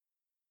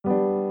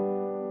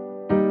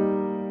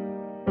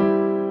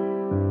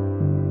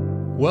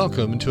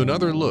Welcome to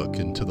another look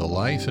into the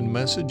life and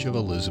message of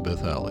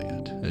Elizabeth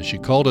Elliot, as she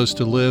called us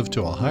to live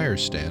to a higher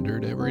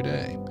standard every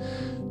day,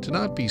 to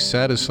not be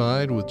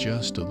satisfied with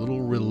just a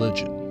little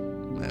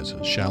religion as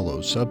a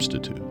shallow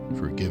substitute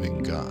for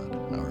giving God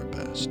our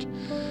best.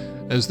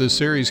 As this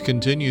series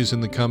continues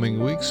in the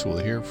coming weeks, we'll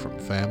hear from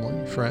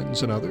family,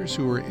 friends, and others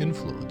who were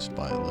influenced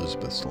by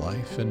Elizabeth's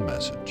life and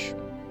message.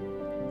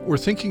 We're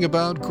thinking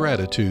about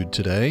gratitude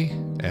today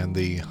and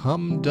the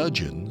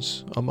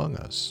Humdudgeons among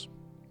us.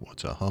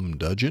 What's a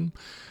Humdudgeon?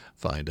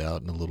 Find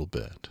out in a little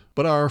bit.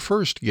 But our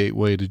first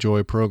Gateway to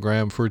Joy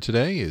program for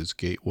today is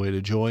Gateway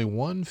to Joy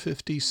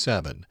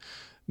 157,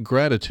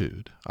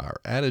 Gratitude, Our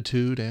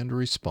Attitude and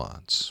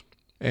Response.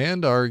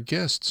 And our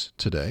guests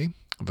today,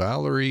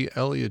 Valerie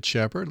Elliott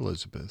Shepherd,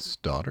 Elizabeth's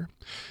daughter.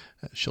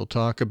 She'll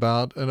talk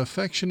about an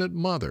affectionate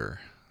mother.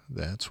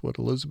 That's what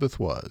Elizabeth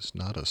was,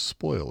 not a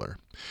spoiler.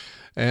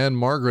 And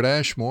Margaret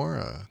Ashmore,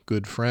 a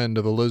good friend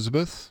of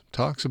Elizabeth,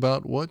 talks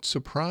about what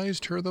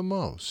surprised her the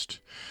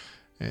most,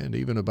 and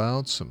even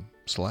about some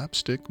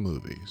slapstick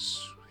movies.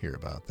 Hear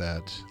about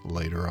that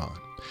later on.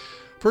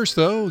 First,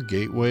 though,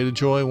 Gateway to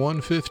Joy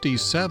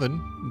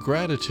 157,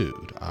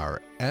 Gratitude,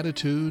 Our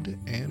Attitude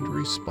and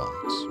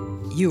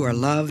Response. You are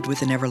loved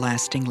with an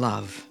everlasting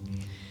love.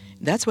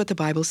 That's what the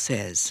Bible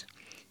says.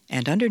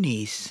 And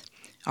underneath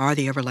are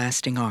the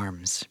everlasting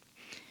arms.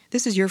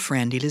 This is your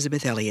friend,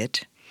 Elizabeth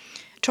Elliott,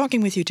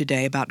 talking with you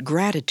today about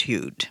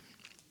gratitude.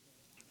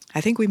 I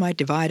think we might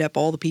divide up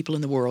all the people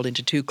in the world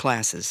into two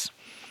classes,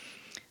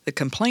 the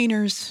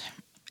complainers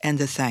and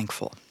the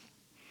thankful.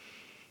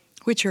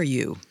 Which are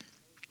you?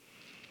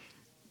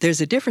 There's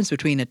a difference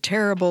between a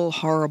terrible,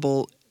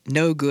 horrible,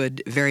 no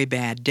good, very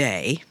bad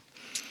day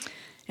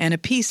and a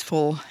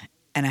peaceful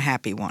and a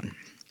happy one.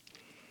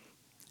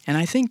 And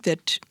I think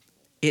that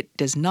it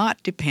does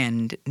not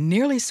depend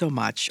nearly so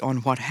much on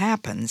what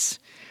happens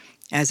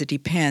as it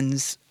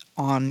depends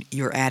on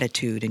your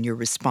attitude and your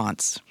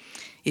response.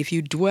 If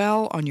you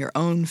dwell on your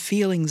own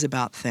feelings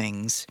about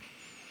things,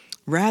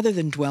 rather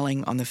than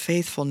dwelling on the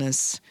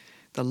faithfulness,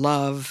 the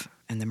love,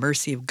 and the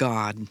mercy of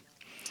God,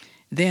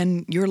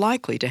 then you're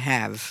likely to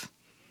have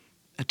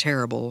a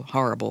terrible,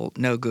 horrible,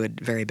 no good,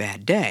 very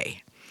bad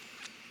day.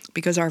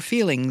 Because our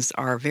feelings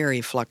are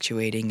very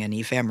fluctuating and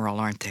ephemeral,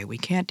 aren't they? We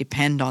can't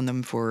depend on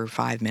them for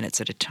 5 minutes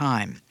at a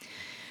time.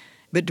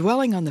 But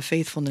dwelling on the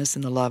faithfulness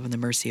and the love and the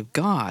mercy of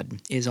God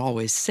is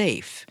always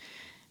safe,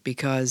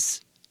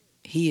 because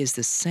He is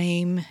the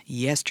same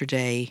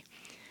yesterday,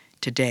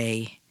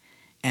 today,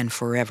 and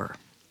forever.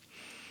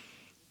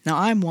 Now,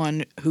 I'm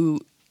one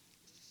who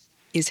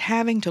is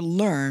having to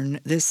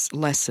learn this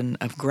lesson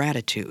of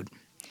gratitude.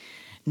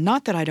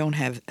 Not that I don't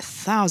have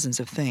thousands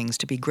of things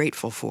to be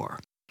grateful for,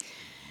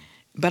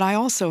 but I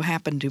also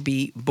happen to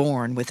be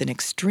born with an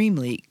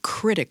extremely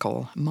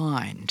critical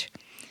mind.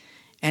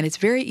 And it's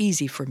very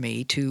easy for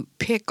me to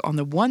pick on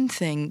the one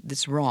thing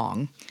that's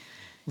wrong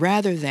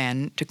rather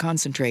than to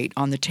concentrate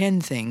on the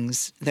 10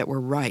 things that were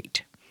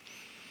right.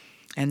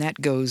 And that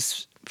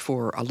goes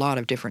for a lot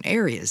of different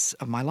areas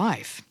of my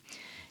life.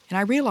 And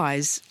I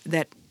realize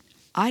that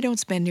I don't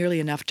spend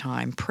nearly enough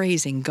time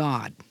praising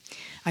God.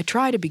 I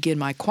try to begin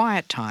my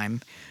quiet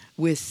time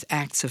with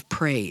acts of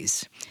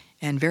praise,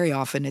 and very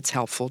often it's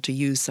helpful to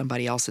use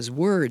somebody else's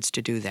words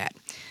to do that.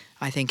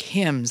 I think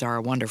hymns are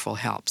a wonderful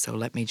help, so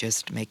let me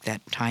just make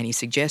that tiny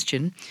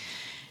suggestion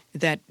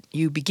that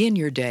you begin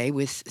your day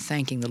with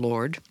thanking the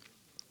Lord.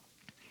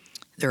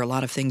 There are a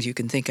lot of things you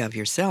can think of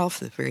yourself.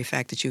 The very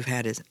fact that you've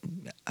had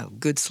a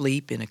good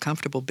sleep in a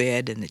comfortable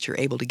bed and that you're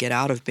able to get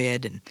out of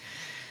bed, and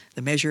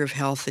the measure of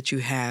health that you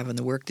have and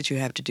the work that you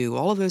have to do,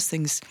 all of those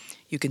things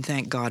you can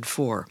thank God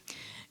for.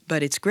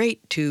 But it's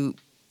great to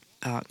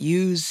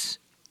use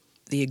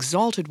the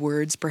exalted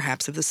words,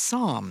 perhaps, of the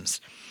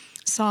Psalms.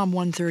 Psalm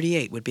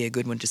 138 would be a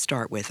good one to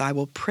start with. I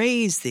will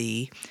praise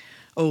Thee,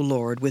 O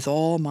Lord, with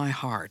all my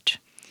heart.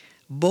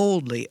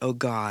 Boldly, O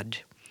God,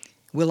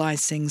 will I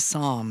sing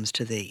psalms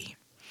to Thee.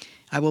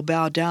 I will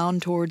bow down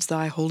towards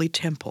Thy holy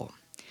temple.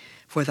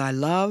 For Thy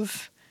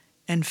love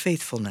and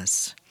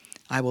faithfulness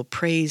I will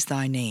praise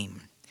Thy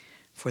name.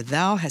 For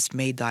Thou hast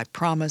made Thy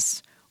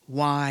promise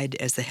wide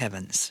as the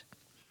heavens.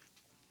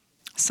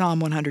 Psalm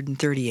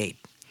 138.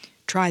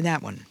 Try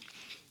that one.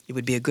 It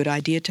would be a good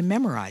idea to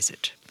memorize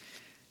it.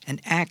 An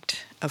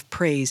act of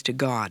praise to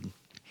God.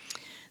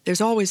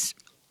 There's always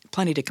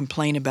plenty to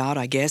complain about,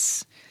 I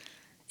guess,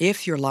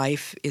 if your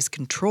life is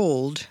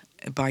controlled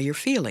by your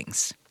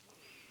feelings.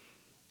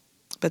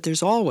 But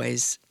there's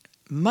always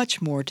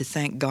much more to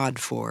thank God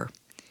for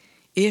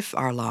if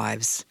our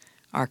lives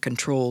are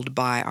controlled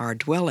by our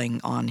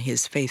dwelling on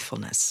His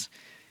faithfulness,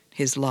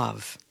 His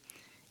love,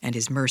 and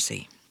His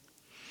mercy.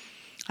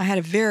 I had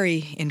a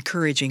very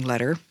encouraging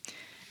letter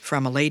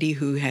from a lady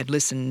who had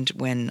listened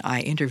when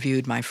I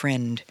interviewed my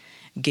friend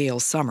Gail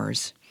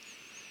Summers.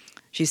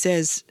 She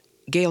says,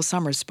 Gail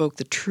Summers spoke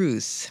the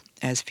truth,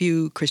 as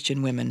few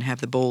Christian women have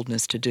the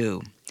boldness to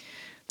do.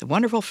 The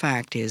wonderful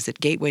fact is that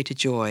Gateway to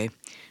Joy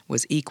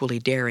was equally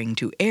daring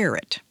to air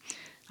it.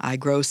 I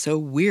grow so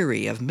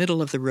weary of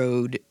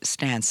middle-of-the-road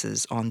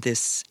stances on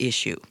this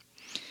issue.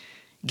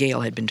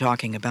 Gail had been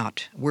talking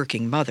about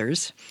working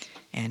mothers,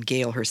 and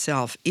Gail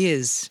herself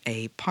is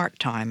a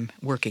part-time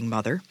working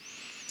mother.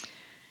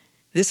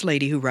 This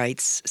lady who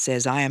writes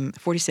says, I am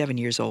 47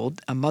 years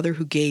old, a mother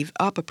who gave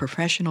up a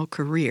professional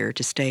career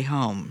to stay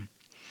home.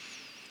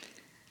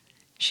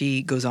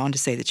 She goes on to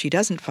say that she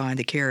doesn't find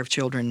the care of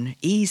children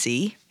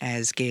easy,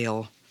 as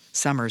Gail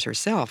Summers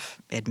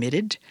herself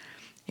admitted.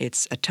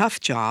 It's a tough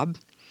job,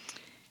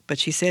 but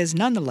she says,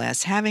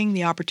 nonetheless, having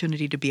the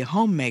opportunity to be a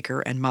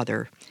homemaker and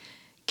mother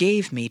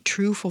gave me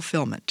true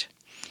fulfillment.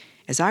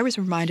 As I was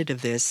reminded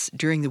of this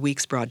during the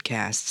week's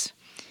broadcasts,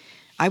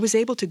 I was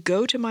able to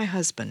go to my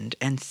husband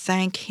and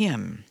thank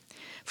him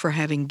for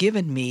having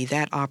given me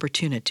that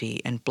opportunity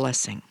and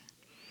blessing.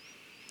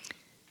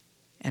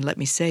 And let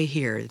me say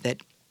here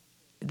that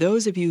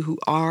those of you who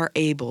are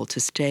able to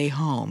stay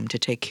home to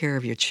take care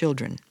of your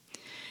children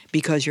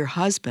because your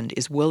husband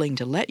is willing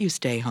to let you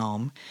stay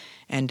home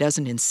and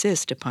doesn't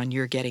insist upon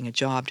your getting a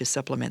job to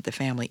supplement the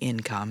family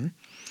income,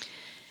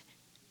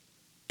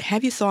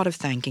 have you thought of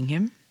thanking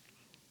him?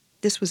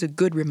 This was a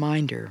good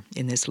reminder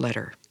in this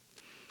letter.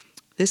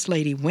 This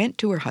lady went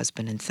to her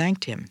husband and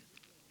thanked him.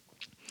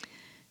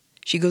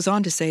 She goes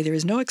on to say, there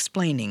is no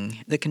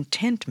explaining the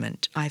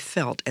contentment I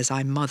felt as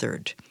I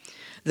mothered.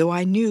 Though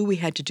I knew we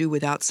had to do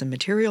without some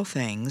material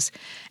things,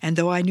 and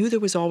though I knew there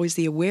was always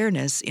the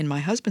awareness in my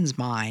husband's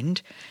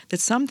mind that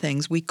some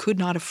things we could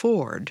not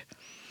afford,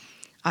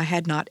 I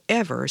had not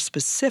ever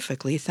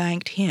specifically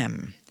thanked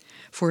him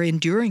for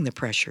enduring the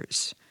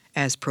pressures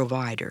as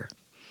provider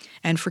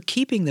and for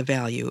keeping the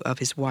value of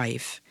his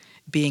wife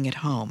being at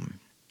home.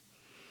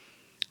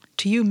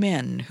 To you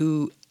men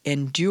who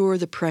endure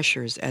the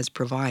pressures as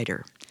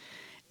provider,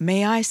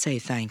 may I say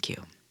thank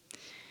you,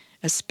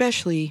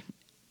 especially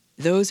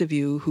those of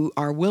you who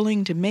are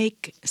willing to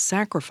make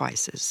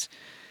sacrifices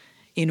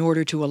in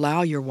order to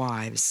allow your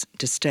wives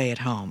to stay at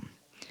home.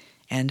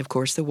 And, of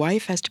course, the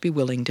wife has to be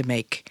willing to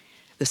make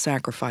the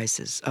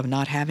sacrifices of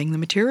not having the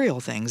material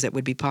things that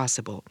would be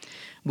possible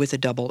with a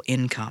double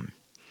income.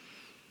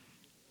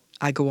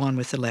 I go on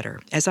with the letter.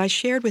 As I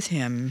shared with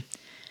him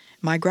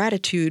my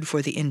gratitude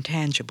for the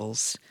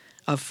intangibles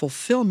of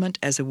fulfillment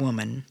as a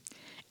woman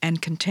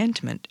and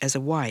contentment as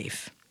a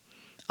wife,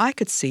 I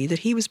could see that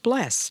he was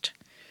blessed.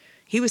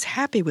 He was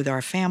happy with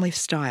our family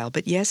style,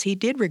 but yes, he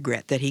did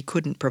regret that he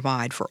couldn't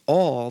provide for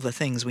all the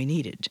things we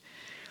needed.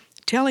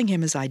 Telling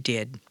him as I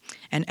did,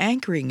 and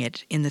anchoring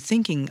it in the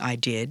thinking I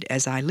did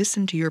as I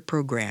listened to your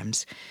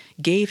programs,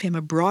 gave him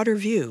a broader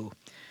view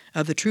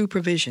of the true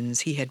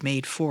provisions he had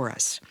made for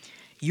us.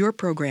 Your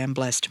program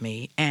blessed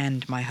me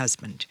and my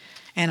husband,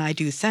 and I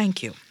do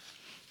thank you.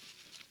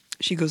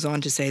 She goes on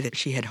to say that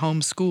she had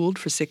homeschooled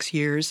for 6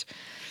 years.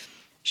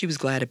 She was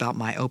glad about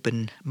my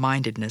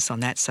open-mindedness on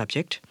that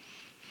subject.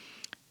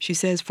 She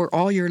says, for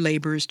all your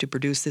labors to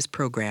produce this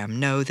program,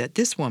 know that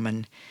this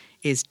woman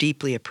is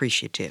deeply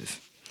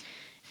appreciative.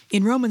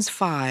 In Romans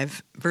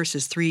 5,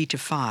 verses 3 to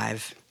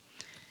 5,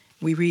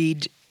 we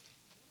read,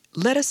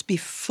 let us be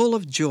full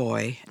of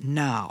joy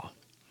now.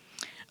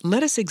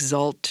 Let us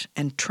exult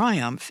and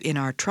triumph in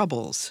our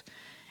troubles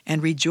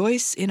and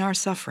rejoice in our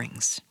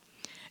sufferings,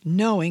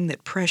 knowing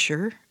that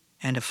pressure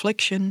and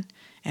affliction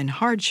and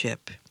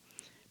hardship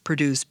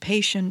produce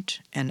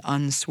patient and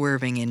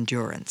unswerving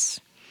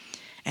endurance.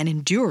 And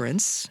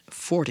endurance,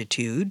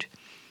 fortitude,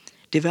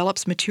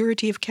 develops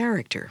maturity of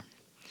character,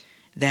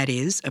 that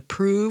is,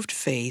 approved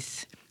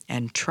faith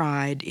and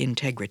tried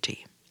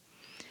integrity.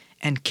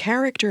 And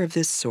character of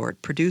this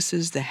sort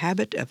produces the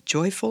habit of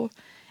joyful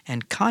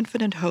and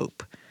confident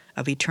hope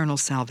of eternal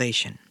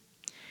salvation.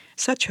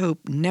 Such hope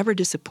never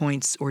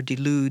disappoints or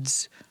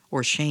deludes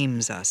or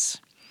shames us,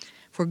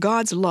 for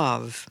God's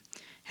love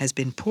has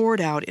been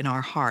poured out in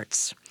our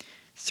hearts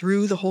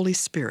through the Holy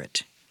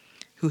Spirit,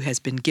 who has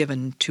been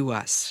given to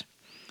us.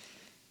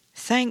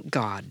 Thank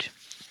God,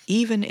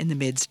 even in the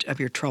midst of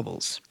your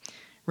troubles.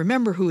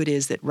 Remember who it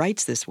is that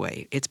writes this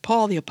way. It's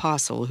Paul the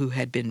Apostle, who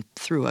had been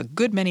through a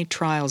good many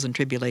trials and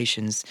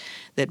tribulations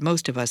that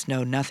most of us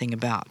know nothing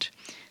about.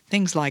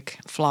 Things like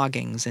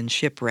floggings and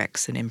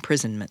shipwrecks and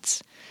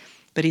imprisonments.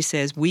 But he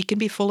says, we can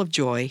be full of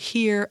joy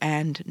here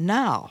and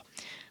now.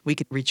 We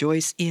can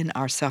rejoice in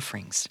our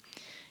sufferings,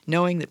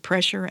 knowing that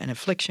pressure and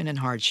affliction and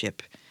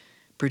hardship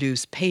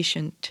produce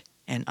patient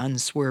and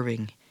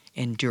unswerving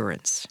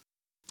endurance.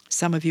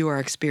 Some of you are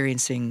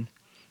experiencing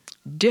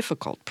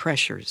difficult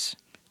pressures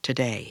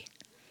today,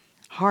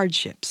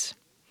 hardships.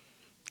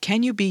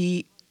 Can you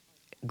be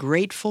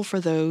grateful for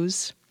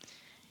those?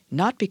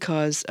 Not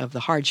because of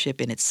the hardship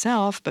in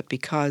itself, but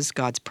because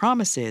God's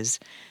promise is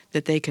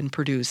that they can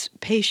produce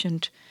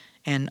patient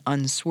and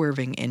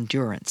unswerving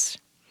endurance.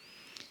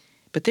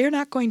 But they're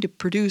not going to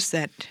produce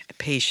that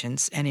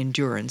patience and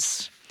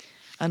endurance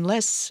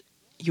unless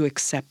you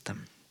accept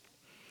them.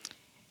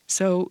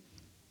 So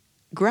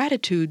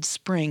gratitude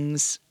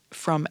springs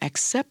from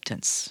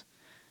acceptance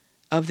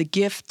of the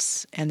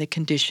gifts and the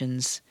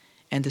conditions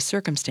and the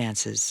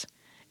circumstances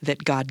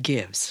that God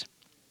gives.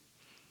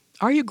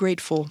 Are you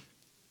grateful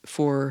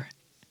for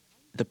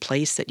the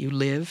place that you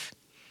live?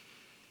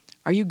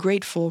 Are you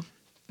grateful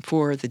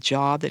for the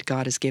job that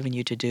God has given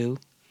you to do?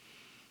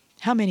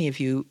 How many of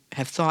you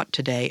have thought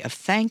today of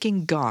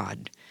thanking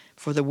God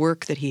for the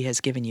work that He has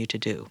given you to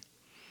do?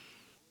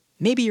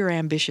 Maybe you're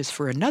ambitious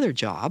for another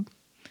job,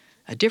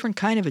 a different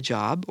kind of a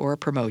job or a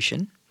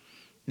promotion.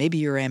 Maybe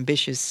you're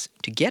ambitious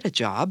to get a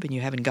job and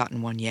you haven't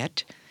gotten one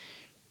yet.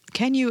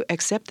 Can you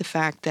accept the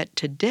fact that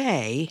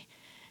today,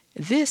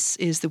 this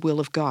is the will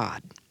of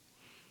God?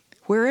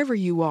 Wherever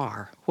you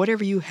are,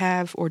 whatever you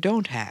have or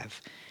don't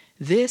have,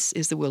 this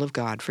is the will of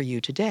God for you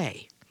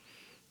today.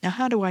 Now,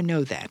 how do I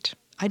know that?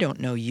 I don't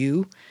know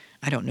you.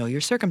 I don't know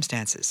your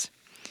circumstances.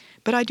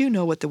 But I do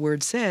know what the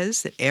Word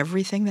says, that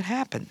everything that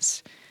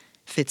happens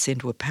fits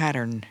into a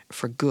pattern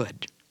for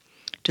good.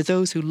 To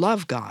those who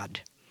love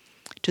God,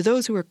 to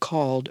those who are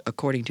called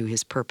according to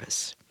His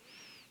purpose.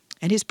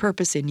 And His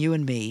purpose in you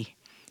and me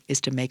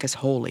is to make us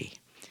holy,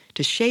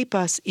 to shape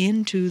us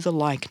into the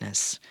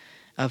likeness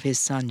of His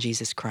Son,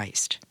 Jesus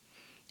Christ.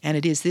 And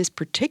it is this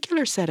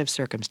particular set of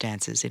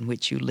circumstances in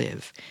which you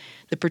live,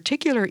 the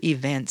particular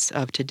events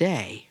of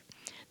today,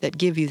 that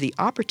give you the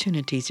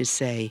opportunity to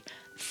say,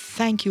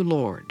 "Thank you,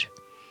 Lord.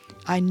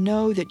 I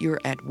know that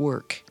you're at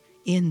work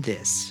in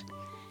this,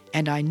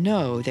 and I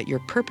know that your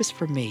purpose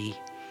for me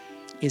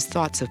is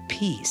thoughts of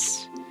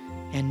peace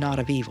and not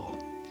of evil,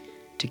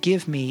 to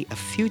give me a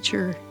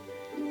future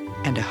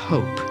and a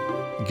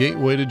hope."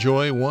 Gateway to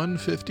Joy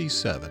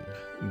 157.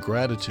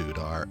 Gratitude,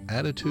 our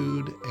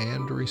attitude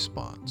and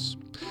response.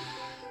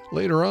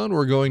 Later on,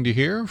 we're going to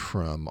hear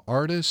from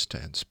artist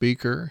and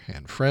speaker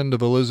and friend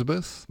of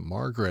Elizabeth,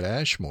 Margaret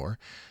Ashmore,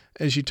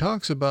 as she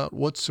talks about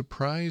what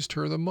surprised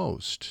her the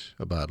most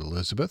about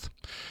Elizabeth.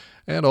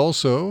 And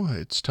also,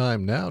 it's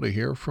time now to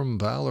hear from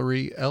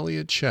Valerie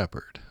Elliott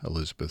Shepherd,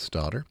 Elizabeth's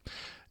daughter,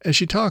 as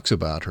she talks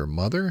about her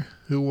mother,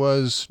 who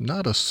was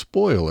not a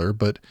spoiler,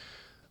 but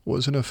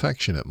was an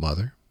affectionate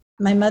mother.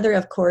 My mother,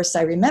 of course,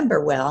 I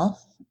remember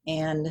well,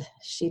 and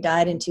she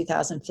died in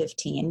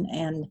 2015,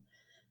 and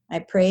I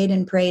prayed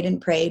and prayed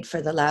and prayed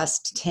for the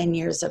last 10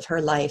 years of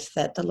her life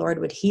that the Lord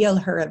would heal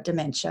her of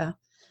dementia.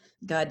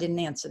 God didn't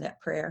answer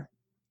that prayer.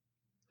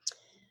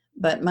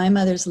 But my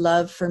mother's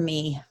love for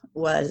me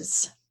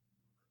was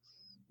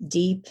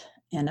deep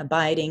and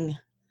abiding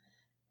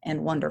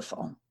and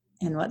wonderful.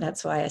 And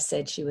that's why I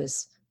said she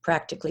was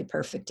practically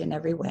perfect in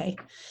every way.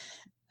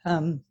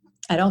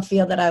 I don't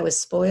feel that I was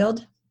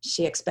spoiled.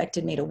 She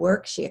expected me to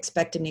work. She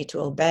expected me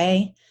to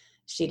obey.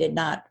 She did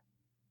not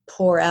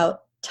pour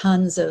out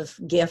tons of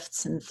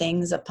gifts and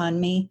things upon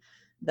me,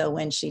 though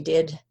when she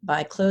did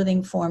buy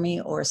clothing for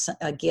me or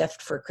a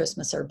gift for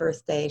Christmas or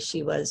birthday,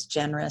 she was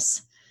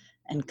generous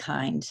and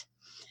kind.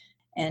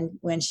 And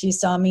when she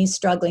saw me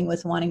struggling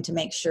with wanting to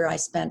make sure I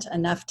spent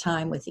enough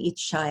time with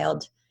each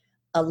child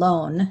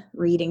alone,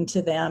 reading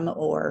to them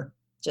or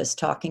just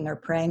talking or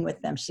praying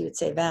with them, she would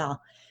say,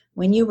 "Val,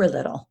 when you were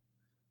little,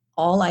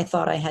 all I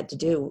thought I had to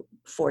do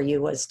for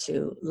you was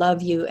to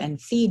love you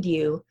and feed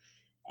you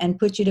and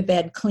put you to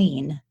bed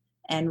clean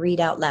and read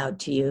out loud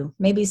to you,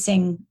 maybe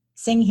sing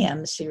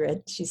hymns."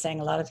 She sang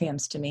a lot of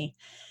hymns to me.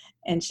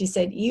 And she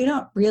said, "You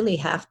don't really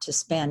have to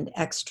spend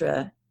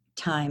extra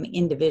time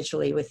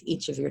individually with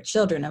each of your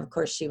children." Of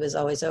course, she was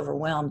always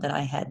overwhelmed that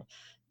I had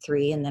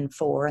 3 and then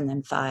 4 and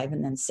then 5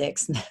 and then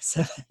 6 and then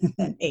 7 and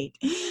then 8.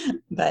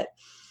 But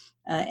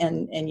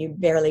and you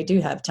barely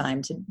do have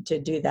time to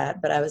do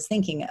that. But I was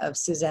thinking of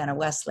Susanna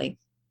Wesley,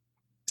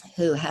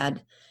 who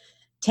had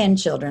 10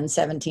 children,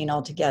 17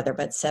 altogether,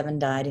 but 7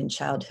 died in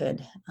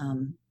childhood.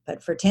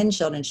 But for 10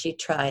 children, she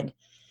tried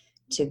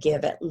to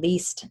give at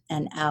least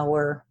an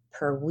hour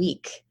per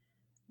week,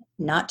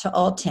 not to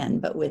all 10,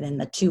 but within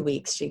the 2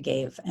 weeks, she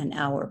gave an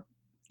hour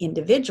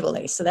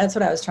individually. So that's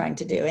what I was trying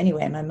to do.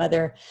 Anyway, my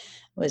mother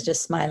was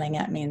just smiling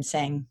at me and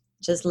saying,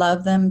 "Just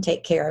love them,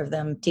 take care of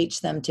them,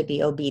 teach them to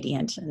be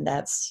obedient, and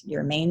that's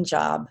your main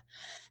job."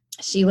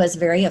 She was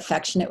very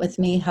affectionate with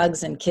me.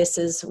 Hugs and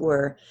kisses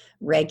were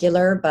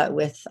regular, but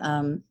with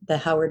the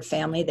Howard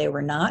family, they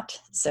were not.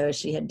 So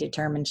she had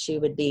determined she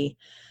would be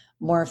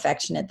more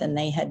affectionate than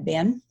they had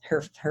been.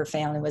 Her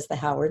family was the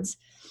Howards.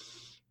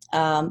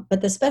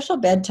 But the special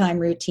bedtime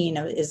routine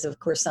is, of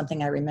course,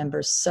 something I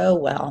remember so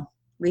well,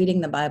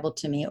 reading the Bible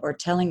to me or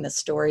telling the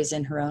stories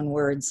in her own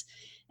words,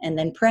 and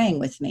then praying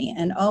with me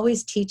and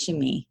always teaching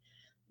me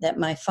that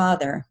my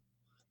Father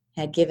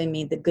had given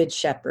me the Good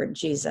Shepherd,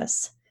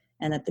 Jesus,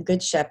 and that the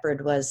Good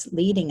Shepherd was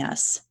leading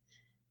us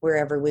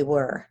wherever we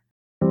were.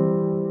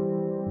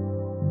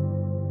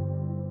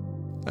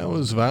 That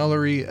was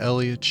Valerie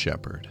Elliott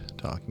Shepherd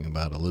talking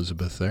about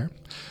Elizabeth there.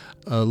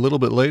 A little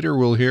bit later,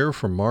 we'll hear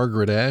from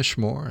Margaret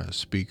Ashmore, a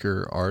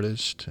speaker,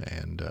 artist,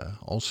 and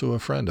also a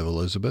friend of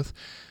Elizabeth.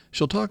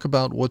 She'll talk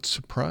about what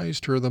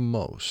surprised her the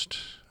most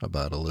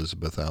about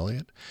Elizabeth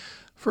Elliott.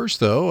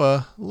 First,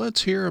 though,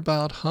 let's hear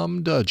about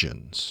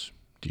Humdudgeons.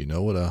 Do you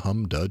know what a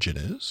humdudgeon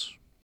is?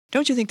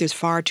 Don't you think there's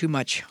far too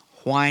much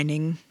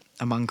whining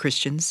among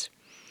Christians?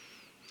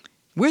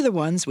 We're the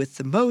ones with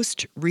the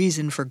most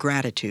reason for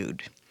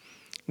gratitude.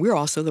 We're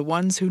also the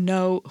ones who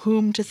know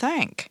whom to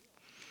thank.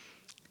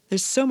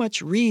 There's so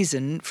much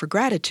reason for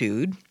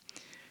gratitude,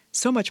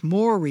 So much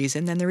more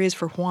reason than there is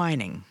for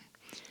whining.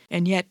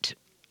 And yet,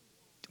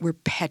 we're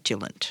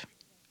petulant,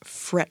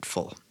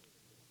 fretful,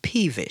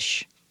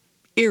 peevish,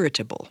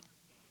 irritable,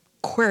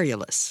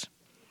 querulous.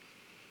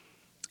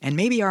 And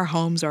maybe our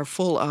homes are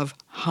full of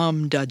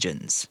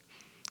humdudgeons.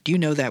 Do you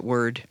know that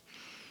word?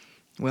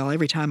 Well,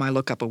 every time I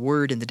look up a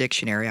word in the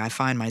dictionary, I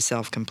find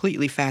myself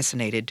completely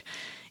fascinated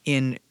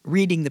in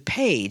reading the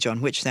page on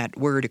which that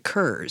word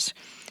occurs.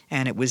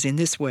 And it was in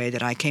this way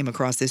that I came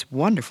across this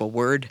wonderful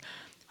word,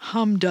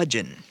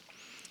 humdudgeon.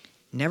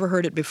 Never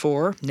heard it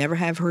before, never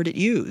have heard it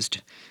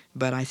used.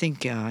 But I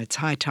think it's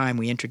high time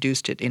we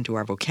introduced it into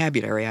our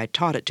vocabulary. I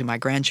taught it to my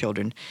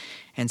grandchildren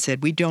and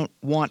said, we don't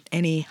want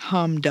any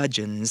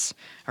humdudgeons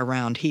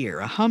around here.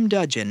 A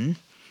humdudgeon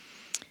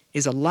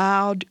is a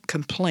loud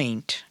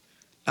complaint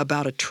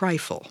about a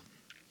trifle.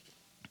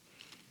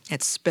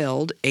 It's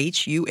spelled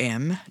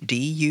Humdudgeon.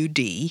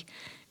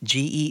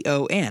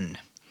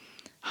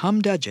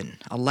 Humdudgeon,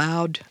 a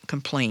loud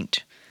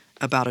complaint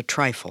about a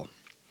trifle.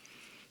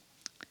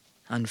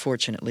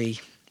 Unfortunately,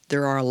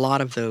 there are a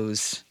lot of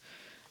those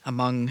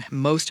among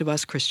most of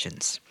us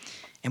Christians.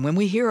 And when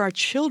we hear our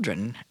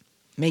children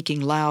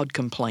making loud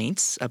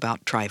complaints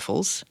about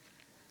trifles,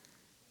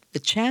 the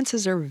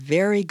chances are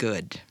very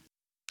good,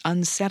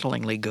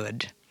 unsettlingly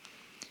good,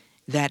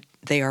 that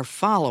they are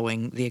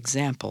following the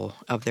example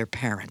of their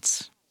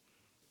parents.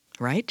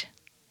 Right?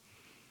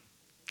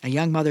 A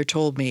young mother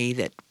told me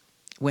that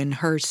when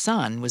her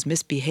son was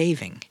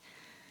misbehaving,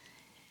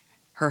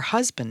 her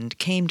husband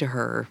came to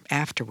her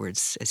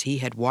afterwards as he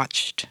had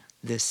watched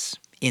this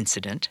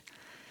incident,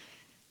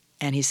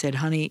 and he said,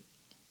 "Honey,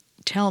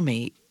 tell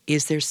me,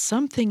 is there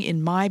something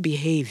in my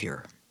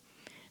behavior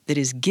that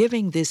is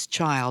giving this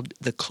child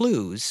the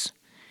clues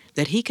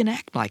that he can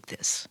act like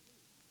this?"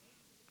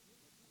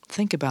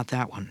 Think about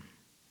that one.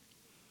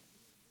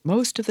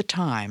 Most of the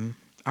time,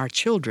 our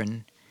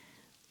children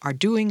are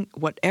doing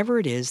whatever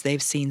it is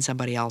they've seen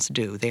somebody else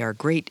do. They are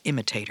great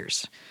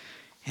imitators.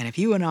 And if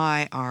you and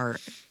I are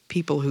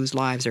people whose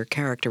lives are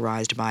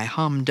characterized by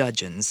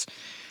humdudgeons,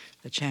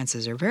 the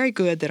chances are very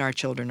good that our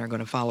children are going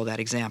to follow that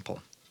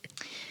example.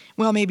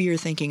 Well, maybe you're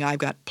thinking, I've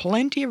got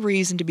plenty of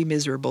reason to be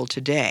miserable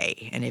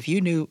today. And if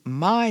you knew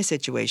my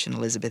situation,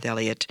 Elizabeth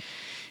Elliot,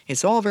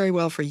 it's all very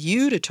well for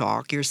you to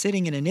talk. You're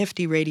sitting in a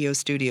nifty radio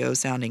studio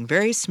sounding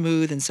very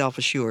smooth and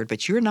self-assured,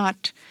 but you're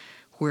not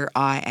where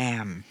I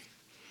am.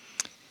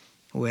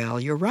 Well,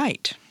 you're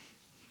right.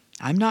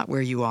 I'm not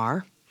where you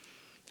are.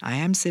 I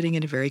am sitting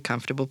in a very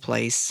comfortable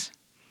place.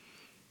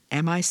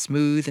 Am I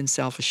smooth and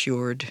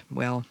self-assured?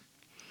 Well,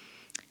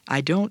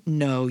 I don't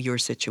know your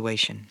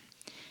situation,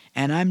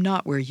 and I'm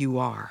not where you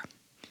are.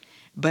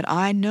 But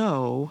I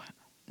know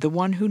the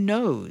one who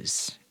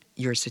knows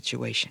your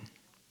situation.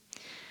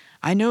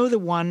 I know the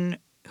one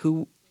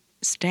who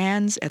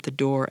stands at the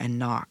door and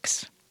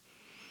knocks.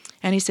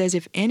 And he says,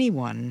 if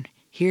anyone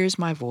hears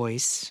my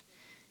voice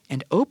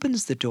and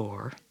opens the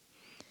door,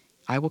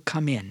 I will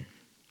come in.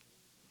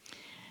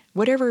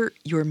 Whatever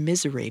your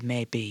misery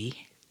may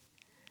be,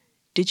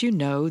 did you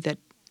know that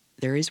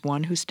there is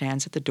one who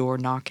stands at the door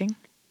knocking?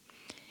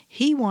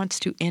 He wants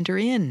to enter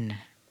in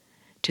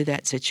to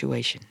that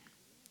situation.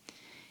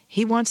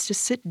 He wants to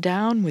sit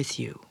down with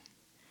you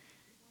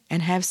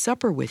and have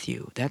supper with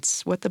you.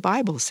 That's what the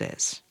Bible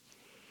says.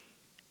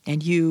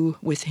 And you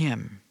with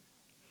him.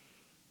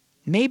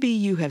 Maybe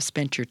you have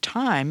spent your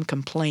time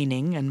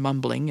complaining and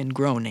mumbling and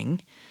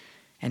groaning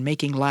and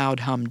making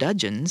loud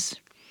humdudgeons,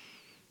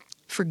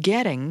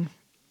 forgetting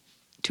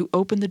to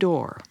open the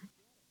door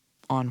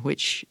on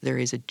which there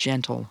is a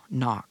gentle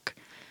knock.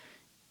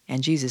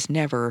 And Jesus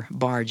never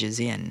barges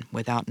in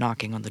without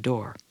knocking on the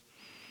door.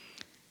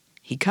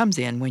 He comes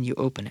in when you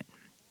open it.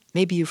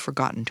 Maybe you've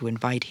forgotten to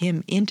invite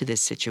him into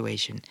this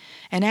situation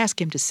and ask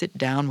him to sit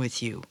down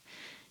with you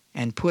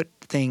and put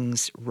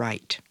things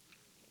right.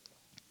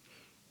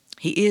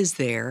 He is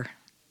there.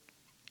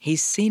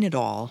 He's seen it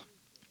all.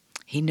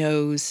 He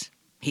knows.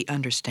 He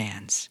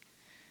understands.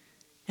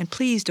 And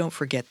please don't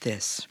forget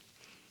this.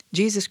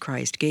 Jesus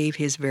Christ gave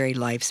his very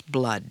life's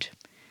blood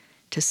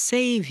to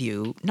save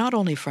you not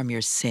only from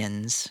your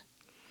sins,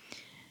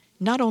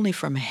 not only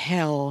from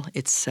hell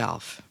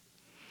itself,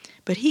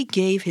 but he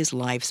gave his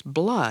life's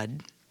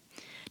blood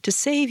to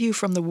save you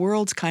from the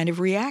world's kind of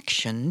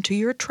reaction to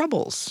your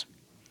troubles.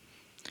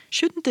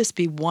 Shouldn't this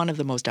be one of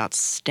the most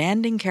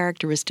outstanding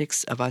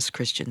characteristics of us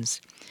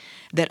Christians,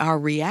 that our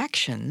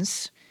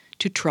reactions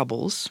to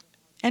troubles,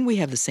 and we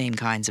have the same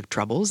kinds of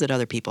troubles that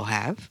other people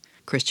have,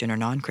 Christian or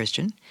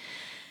non-Christian,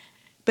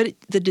 but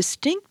the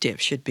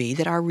distinctive should be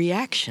that our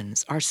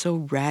reactions are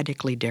so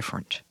radically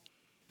different.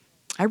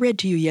 I read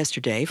to you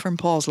yesterday from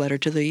Paul's letter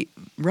to the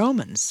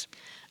Romans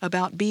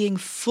about being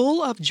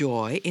full of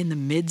joy in the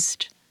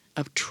midst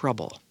of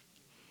trouble,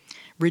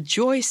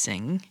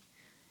 rejoicing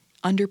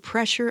under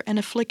pressure and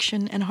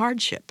affliction and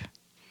hardship.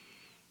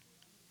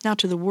 Now,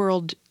 to the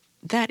world,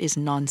 that is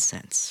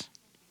nonsense.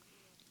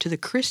 To the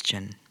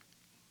Christian,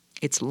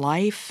 it's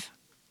life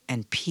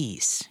and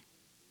peace.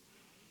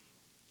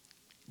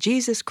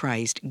 Jesus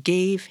Christ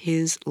gave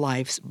his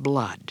life's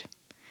blood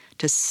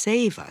to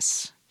save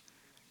us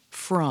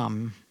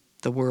from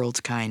the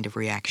world's kind of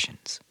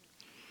reactions.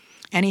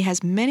 And he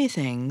has many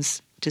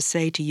things to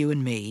say to you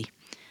and me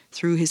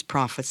through his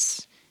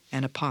prophets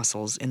and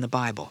apostles in the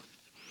Bible.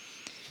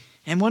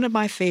 And one of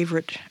my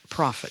favorite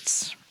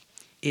prophets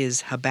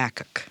is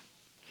Habakkuk.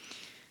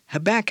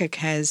 Habakkuk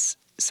has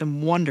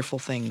some wonderful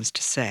things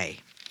to say.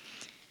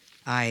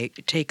 I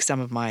take some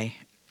of my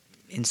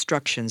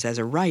instructions as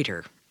a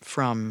writer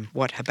from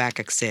what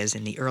Habakkuk says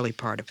in the early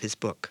part of his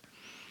book.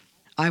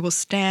 I will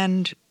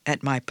stand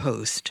at my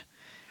post.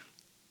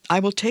 I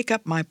will take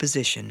up my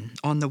position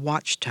on the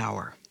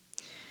watchtower.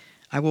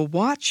 I will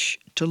watch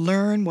to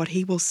learn what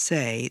he will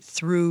say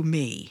through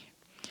me,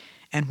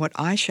 and what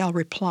I shall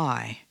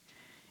reply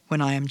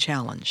when I am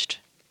challenged.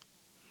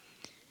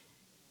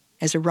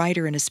 As a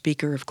writer and a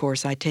speaker, of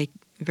course, I take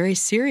very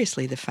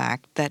seriously the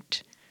fact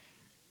that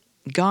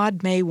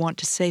God may want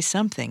to say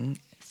something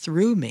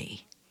through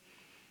me.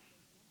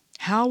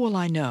 How will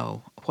I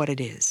know what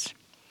it is?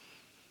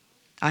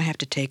 I have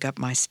to take up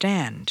my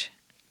stand,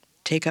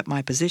 take up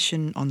my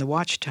position on the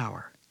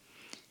watchtower,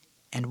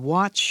 and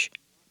watch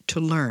to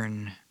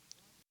learn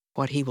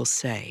what he will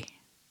say.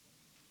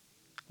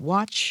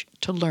 Watch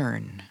to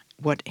learn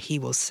what he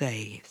will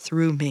say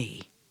through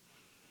me.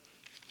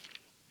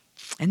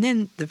 And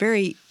then the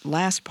very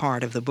last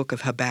part of the book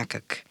of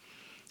Habakkuk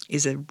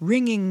is a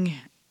ringing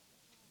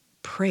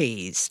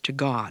praise to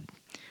God,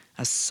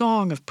 a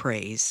song of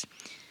praise.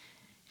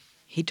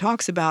 He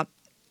talks about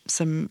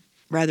some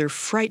rather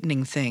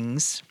frightening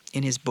things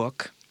in his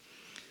book.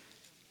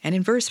 And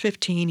in verse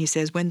 15 he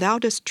says, "When thou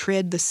dost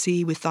tread the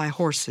sea with thy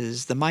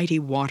horses, the mighty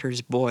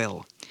waters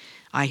boil.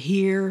 I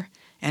hear,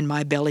 and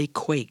my belly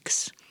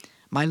quakes.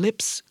 My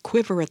lips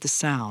quiver at the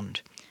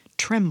sound.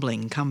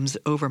 Trembling comes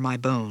over my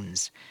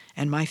bones,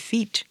 and my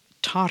feet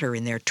totter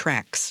in their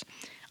tracks.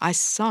 I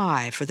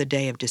sigh for the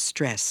day of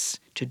distress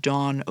to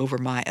dawn over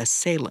my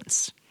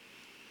assailants."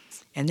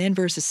 And then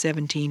verses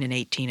 17 and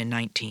 18 and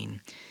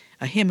 19,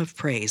 a hymn of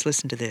praise.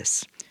 Listen to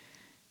this.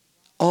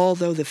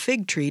 "Although the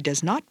fig tree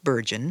does not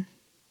burgeon,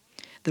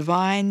 the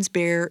vines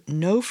bear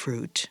no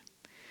fruit,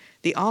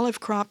 the olive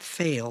crop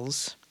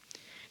fails,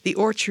 the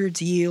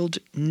orchards yield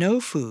no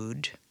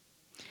food,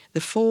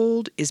 the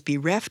fold is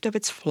bereft of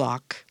its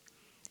flock,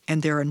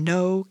 and there are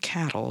no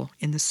cattle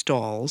in the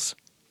stalls,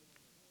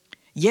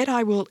 yet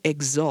I will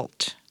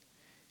exult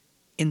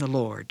in the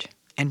Lord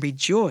and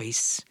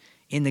rejoice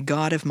in the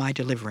God of my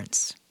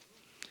deliverance.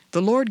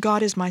 The Lord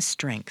God is my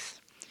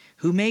strength,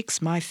 who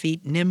makes my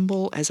feet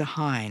nimble as a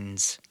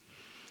hind's,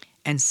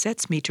 and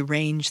sets me to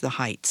range the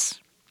heights."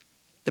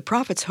 The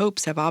prophet's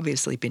hopes have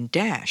obviously been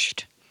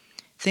dashed.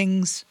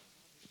 Things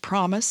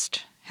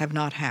promised have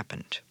not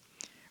happened.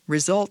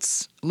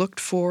 Results looked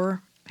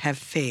for have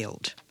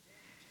failed.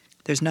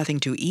 There's nothing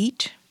to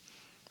eat.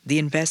 The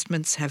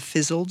investments have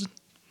fizzled.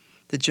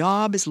 The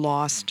job is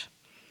lost.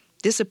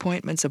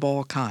 Disappointments of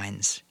all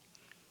kinds.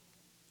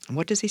 And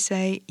what does he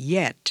say?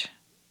 "Yet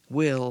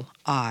will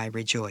I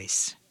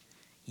rejoice.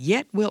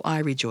 Yet will I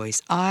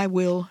rejoice. I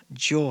will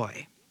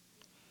joy."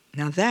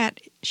 Now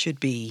that should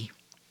be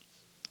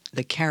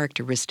the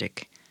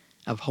characteristic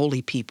of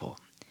holy people.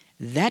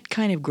 That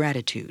kind of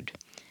gratitude,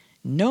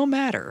 no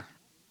matter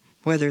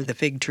whether the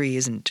fig tree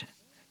isn't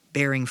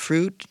bearing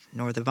fruit,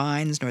 nor the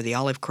vines, nor the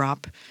olive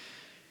crop,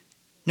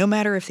 no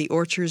matter if the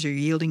orchards are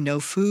yielding no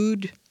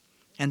food,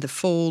 and the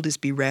fold is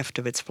bereft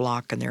of its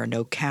flock, and there are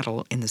no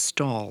cattle in the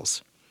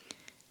stalls.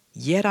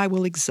 Yet I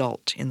will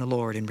exult in the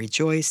Lord and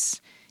rejoice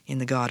in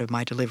the God of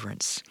my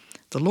deliverance.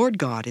 The Lord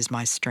God is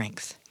my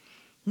strength.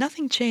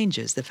 Nothing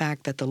changes the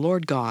fact that the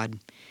Lord God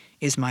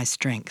is my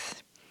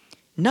strength.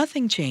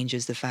 Nothing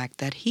changes the fact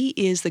that he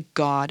is the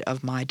God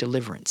of my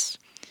deliverance.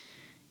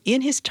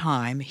 In his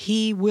time,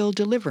 he will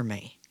deliver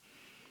me.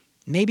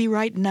 Maybe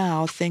right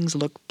now things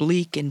look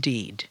bleak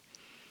indeed.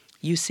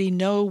 You see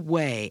no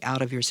way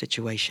out of your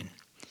situation,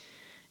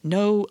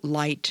 no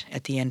light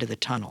at the end of the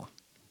tunnel.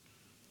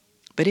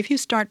 But if you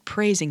start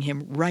praising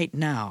him right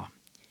now,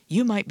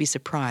 you might be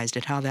surprised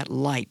at how that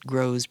light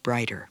grows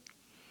brighter.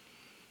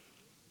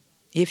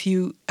 If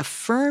you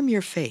affirm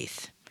your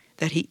faith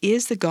that he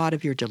is the God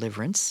of your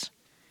deliverance,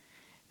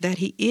 that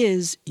he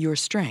is your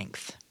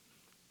strength,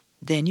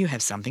 then you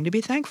have something to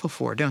be thankful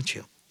for, don't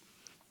you?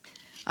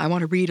 I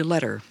want to read a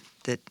letter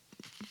that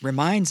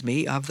reminds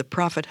me of the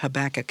prophet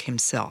Habakkuk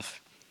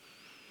himself.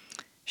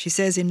 She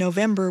says, "In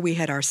November we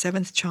had our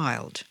 7th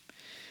child.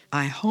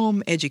 I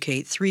home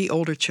educate 3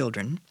 older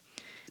children.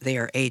 They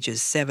are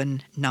ages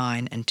 7,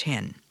 9, and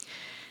 10.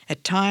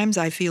 At times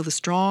I feel the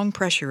strong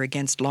pressure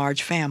against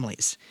large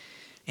families,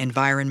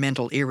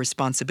 environmental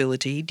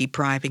irresponsibility,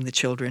 depriving the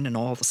children, and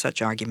all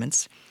such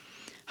arguments.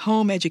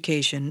 Home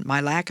education,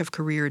 my lack of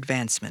career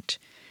advancement.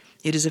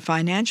 It is a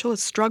financial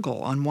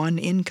struggle on one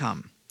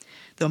income,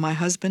 though my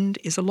husband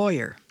is a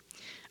lawyer.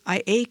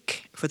 I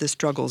ache for the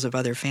struggles of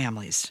other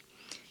families.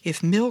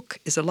 If milk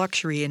is a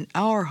luxury in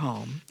our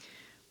home,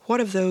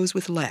 what of those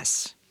with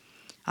less?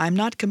 I am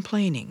not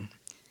complaining.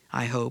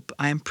 I hope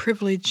I am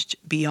privileged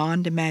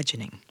beyond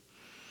imagining.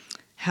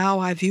 How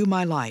I view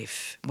my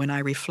life when I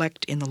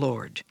reflect in the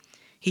Lord.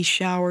 He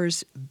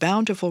showers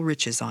bountiful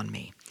riches on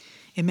me.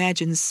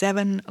 Imagine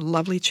 7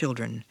 lovely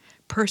children,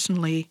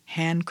 personally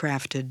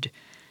handcrafted,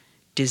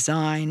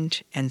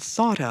 designed, and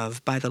thought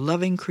of by the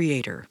loving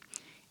Creator,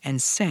 and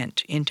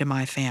sent into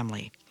my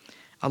family.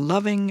 A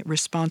loving,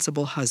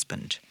 responsible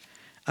husband,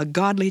 a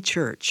godly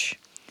church,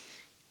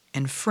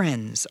 and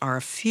friends are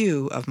a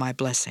few of my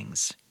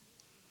blessings.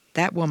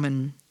 That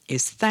woman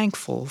is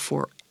thankful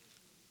for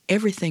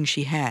everything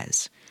she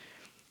has.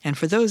 And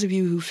for those of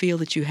you who feel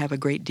that you have a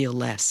great deal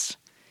less,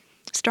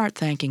 start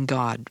thanking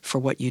God for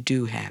what you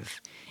do have,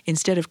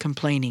 instead of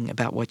complaining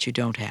about what you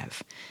don't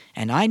have.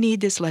 And I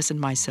need this lesson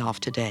myself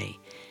today.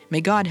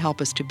 May God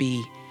help us to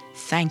be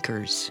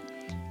thankers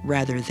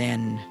rather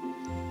than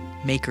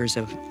makers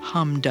of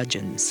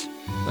humdudgeons.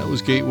 That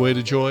was Gateway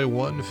to Joy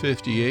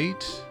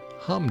 158,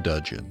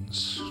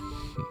 Humdudgeons.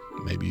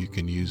 Maybe you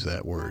can use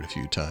that word a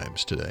few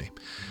times today.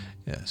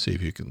 Yeah, see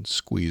if you can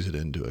squeeze it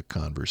into a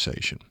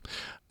conversation.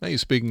 Now,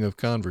 speaking of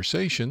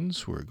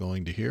conversations, we're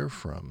going to hear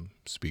from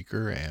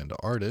speaker and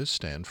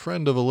artist and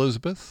friend of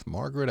Elizabeth,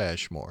 Margaret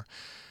Ashmore,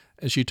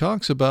 as she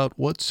talks about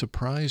what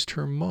surprised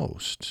her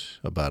most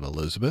about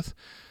Elizabeth,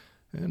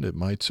 and it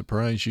might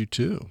surprise you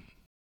too.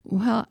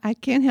 Well, I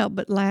can't help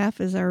but laugh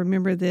as I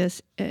remember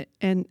this,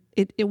 and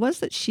it was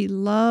that she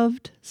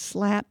loved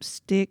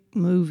slapstick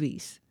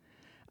movies.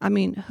 I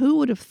mean, who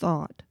would have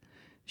thought?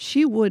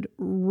 She would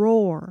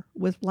roar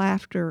with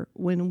laughter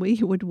when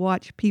we would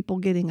watch people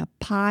getting a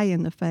pie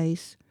in the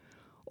face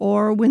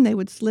or when they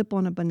would slip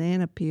on a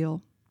banana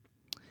peel.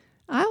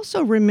 I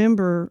also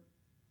remember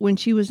when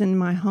she was in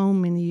my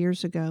home many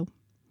years ago.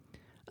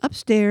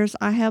 Upstairs,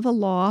 I have a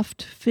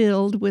loft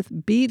filled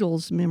with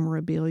Beatles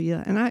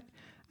memorabilia, and I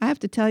have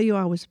to tell you,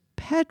 I was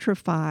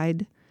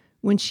petrified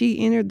when she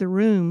entered the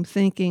room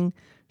thinking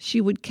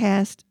she would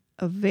cast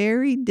a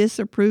very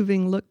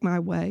disapproving look my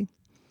way.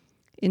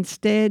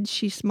 Instead,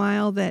 she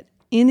smiled that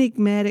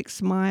enigmatic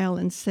smile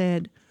and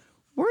said,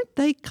 "Weren't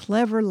they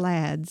clever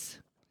lads?"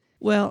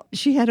 Well,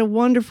 she had a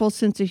wonderful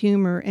sense of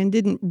humor and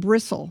didn't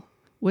bristle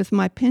with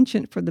my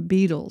penchant for the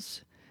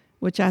Beatles,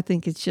 which I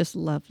think is just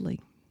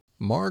lovely.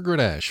 Margaret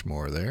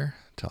Ashmore there,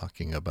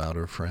 talking about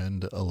her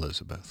friend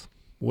Elizabeth.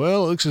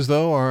 Well, it looks as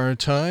though our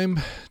time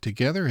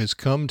together has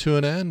come to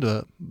an end,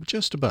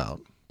 just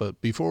about. But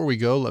before we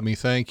go, let me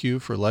thank you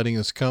for letting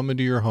us come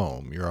into your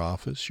home, your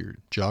office, your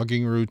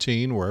jogging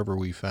routine, wherever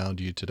we found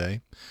you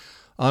today.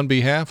 On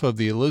behalf of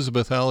the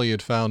Elizabeth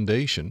Elliot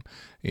Foundation,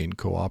 in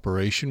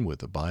cooperation with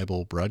the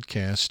Bible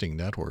Broadcasting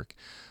Network,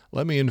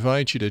 let me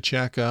invite you to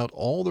check out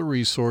all the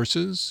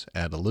resources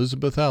at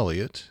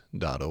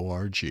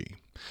elizabethelliot.org.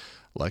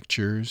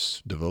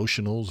 Lectures,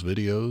 devotionals,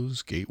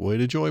 videos, Gateway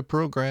to Joy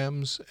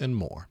programs, and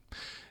more.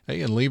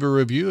 Hey, and leave a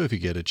review if you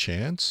get a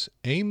chance.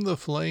 Aim the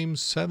Flame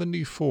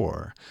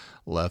 74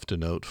 left a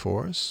note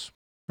for us.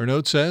 Her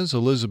note says,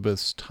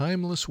 Elizabeth's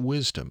timeless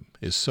wisdom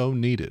is so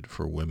needed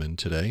for women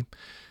today.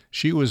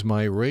 She was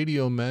my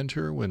radio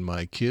mentor when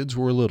my kids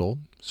were little,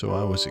 so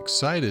I was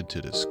excited to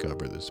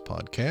discover this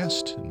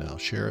podcast and now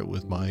share it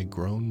with my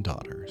grown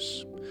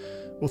daughters.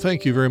 Well,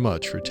 thank you very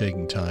much for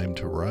taking time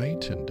to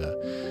write, and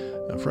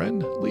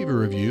friend, leave a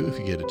review if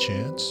you get a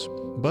chance.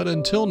 But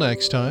until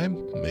next time,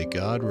 may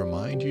God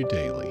remind you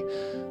daily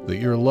that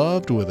you're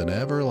loved with an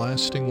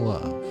everlasting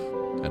love,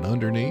 and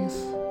underneath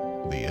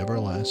the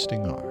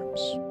everlasting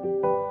arms.